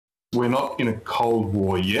We're not in a Cold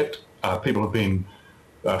War yet. People have been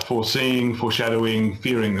foreshadowing,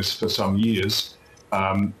 fearing this for some years.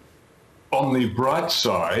 On the bright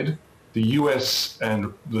side, the US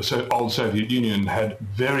and the old Soviet Union had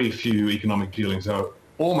very few economic dealings. They were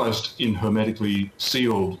almost in hermetically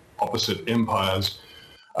sealed opposite empires.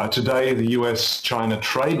 Today, the US-China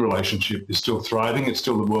trade relationship is still thriving. It's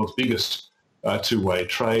still the world's biggest two-way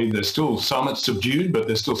trade. There's still some, it's subdued, but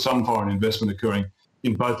there's still some foreign investment occurring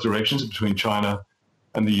in both directions between China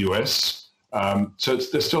and the US. So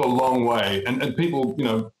there's still a long way. And people,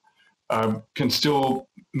 can still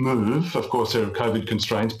move. Of course, there are COVID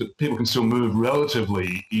constraints, but people can still move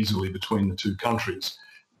relatively easily between the two countries.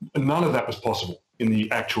 None of that was possible in the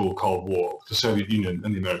actual Cold War, the Soviet Union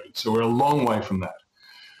and the Americans. So we're a long way from that.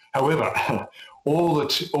 However, all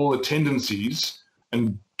the tendencies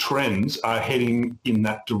and trends are heading in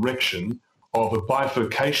that direction of a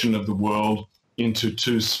bifurcation of the world into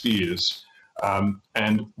two spheres.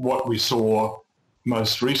 And what we saw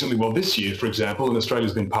most recently, well, this year, for example, and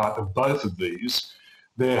Australia's been part of both of these,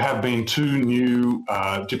 there have been two new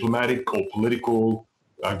diplomatic or political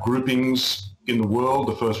groupings in the world.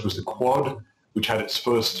 The first was the Quad, which had its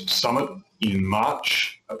first summit in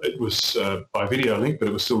March. It was by video link, but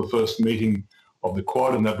it was still the first meeting of the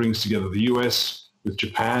Quad, and that brings together the US with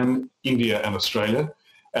Japan, India, and Australia.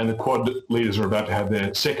 And the Quad leaders are about to have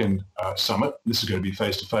their second summit. This is going to be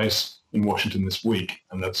face-to-face in Washington this week,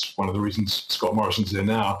 and that's one of the reasons Scott Morrison's there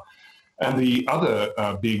now. And the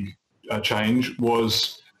other big change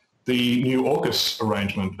was the new AUKUS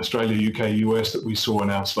arrangement, Australia, UK, US, that we saw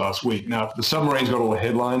announced last week. Now, the submarines got all the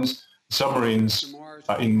headlines. Submarines,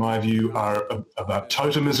 in my view, are about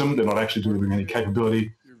totemism. They're not actually delivering any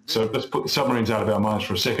capability. So let's put the submarines out of our minds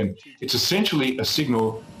for a second. It's essentially a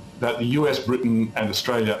signal that the US, Britain, and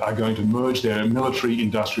Australia are going to merge their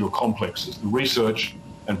military-industrial complexes, the research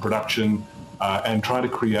and production, and try to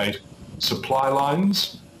create supply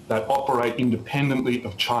lines that operate independently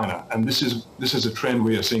of China. And this is a trend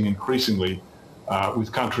we are seeing increasingly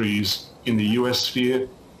with countries in the US sphere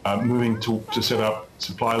moving to set up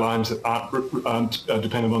supply lines that aren't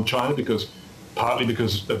dependent on China, partly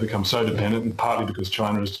because they've become so dependent, and partly because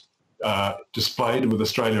China has displayed with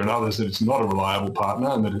Australia and others that it's not a reliable partner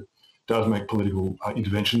and that it does make political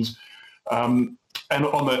interventions. And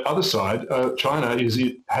on the other side, China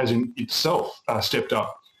has in itself stepped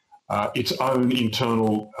up its own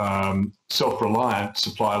internal self-reliant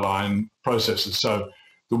supply line processes. So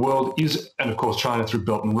the world is, and of course China through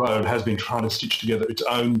Belt and Road has been trying to stitch together its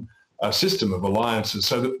own system of alliances.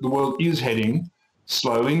 So the world is heading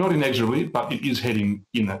slowly, not inexorably, but it is heading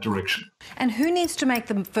in that direction. And who needs to make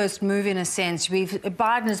the first move, in a sense?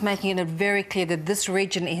 Biden is making it very clear that this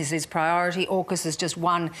region is his priority. AUKUS is just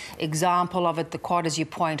one example of it, the Quad, as you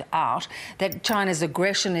point out, that China's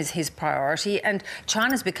aggression is his priority, and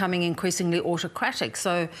China's becoming increasingly autocratic.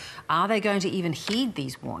 So are they going to even heed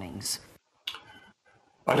these warnings?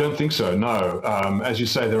 I don't think so, no. As you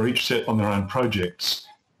say, they're each set on their own projects.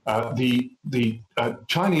 The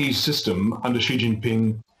Chinese system under Xi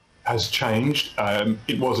Jinping has changed.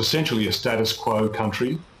 It was essentially a status quo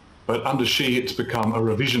country, but under Xi it's become a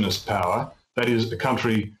revisionist power. That is, a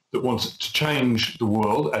country that wants to change the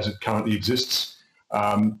world as it currently exists,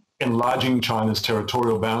 enlarging China's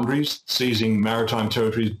territorial boundaries, seizing maritime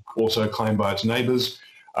territories also claimed by its neighbours,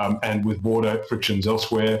 and with border frictions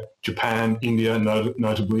elsewhere, Japan, India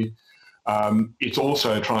notably. It's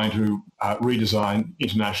also trying to redesign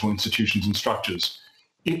international institutions and structures.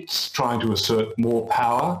 It's trying to assert more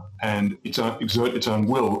power and exert its own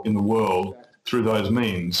will in the world through those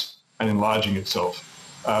means and enlarging itself.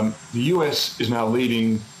 The US is now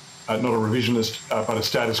leading not a revisionist but a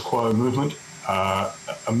status quo movement, a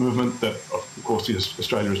movement that of course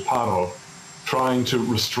Australia is part of, trying to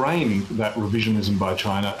restrain that revisionism by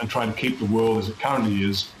China and trying to keep the world as it currently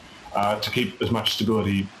is, to keep as much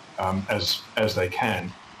stability as they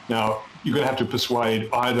can. Now, you're going to have to persuade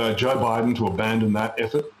either Joe Biden to abandon that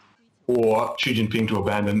effort or Xi Jinping to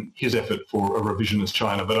abandon his effort for a revisionist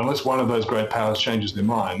China. But unless one of those great powers changes their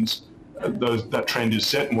minds, that trend is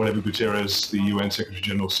set, and whatever Guterres, the UN Secretary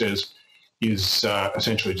General, says is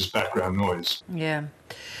essentially just background noise. Yeah.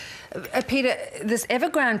 Peter, this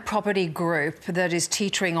Evergrande property group that is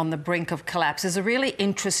teetering on the brink of collapse is a really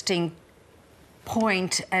interesting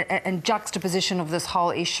point and juxtaposition of this whole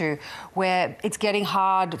issue, where it's getting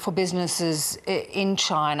hard for businesses in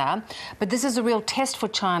China, but this is a real test for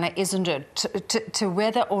China, isn't it, to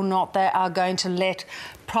whether or not they are going to let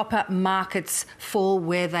proper markets fall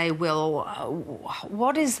where they will.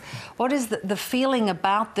 What is the feeling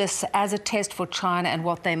about this as a test for China and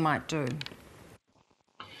what they might do?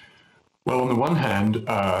 Well, on the one hand,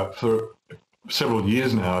 for several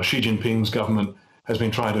years now, Xi Jinping's government has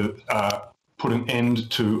been trying to put an end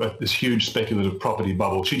to this huge speculative property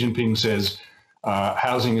bubble. Xi Jinping says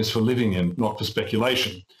housing is for living in, not for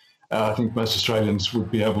speculation. I think most Australians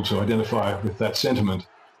would be able to identify with that sentiment.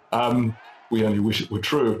 We only wish it were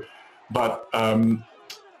true. But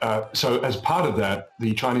so as part of that,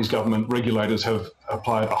 the Chinese government regulators have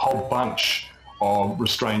applied a whole bunch of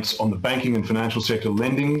restraints on the banking and financial sector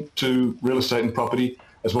lending to real estate and property,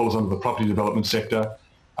 as well as under the property development sector.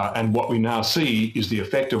 And what we now see is the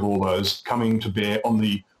effect of all those coming to bear on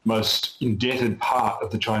the most indebted part of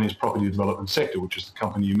the Chinese property development sector, which is the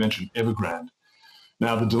company you mentioned, Evergrande.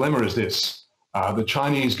 Now, the dilemma is this. The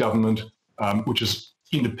Chinese government, which has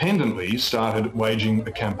independently started waging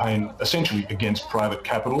a campaign essentially against private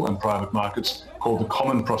capital and private markets called the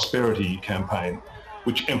Common Prosperity Campaign,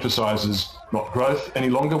 which emphasises not growth any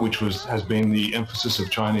longer, which has been the emphasis of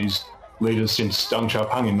Chinese leaders since Deng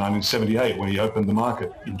Xiaoping in 1978 when he opened the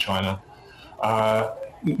market in China,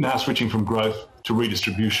 now switching from growth to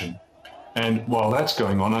redistribution. And while that's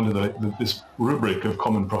going on under this rubric of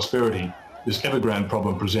common prosperity, this Evergrande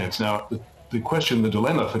problem presents. Now, the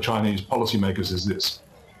dilemma for Chinese policymakers is this.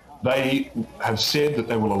 They have said that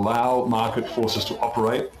they will allow market forces to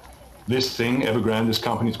operate. This thing, Evergrande, this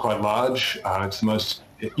company is quite large. It's the most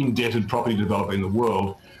indebted property developer in the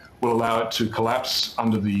world, will allow it to collapse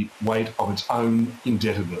under the weight of its own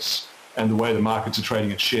indebtedness. And the way the markets are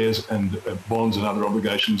trading its shares and bonds and other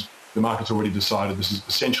obligations, the market's already decided this is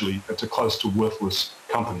essentially, it's a close to worthless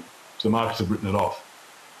company. So the markets have written it off.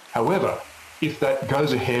 However, if that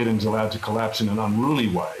goes ahead and is allowed to collapse in an unruly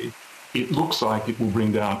way, it looks like it will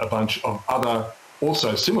bring down a bunch of other,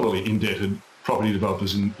 also similarly indebted property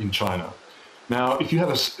developers in China. Now, if you have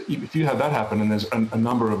that happen and there's a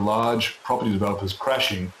number of large property developers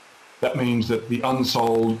crashing, that means that the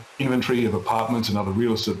unsold inventory of apartments and other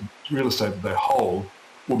real estate that they hold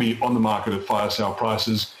will be on the market at fire sale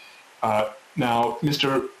prices. Now,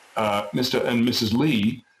 Mr. and Mrs.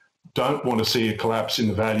 Lee don't want to see a collapse in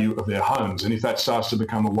the value of their homes. And if that starts to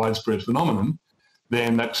become a widespread phenomenon,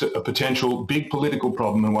 then that's a potential big political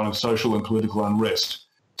problem and one of social and political unrest.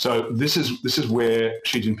 So this is where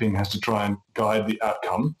Xi Jinping has to try and guide the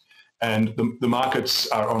outcome. And the markets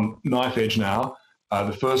are on knife edge now.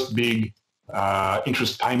 The first big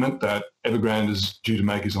interest payment that Evergrande is due to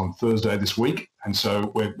make is on Thursday this week. And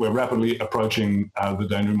so we're rapidly approaching the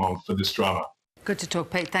denouement for this drama. Good to talk,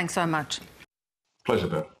 Pete. Thanks so much. Pleasure,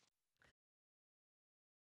 Beth.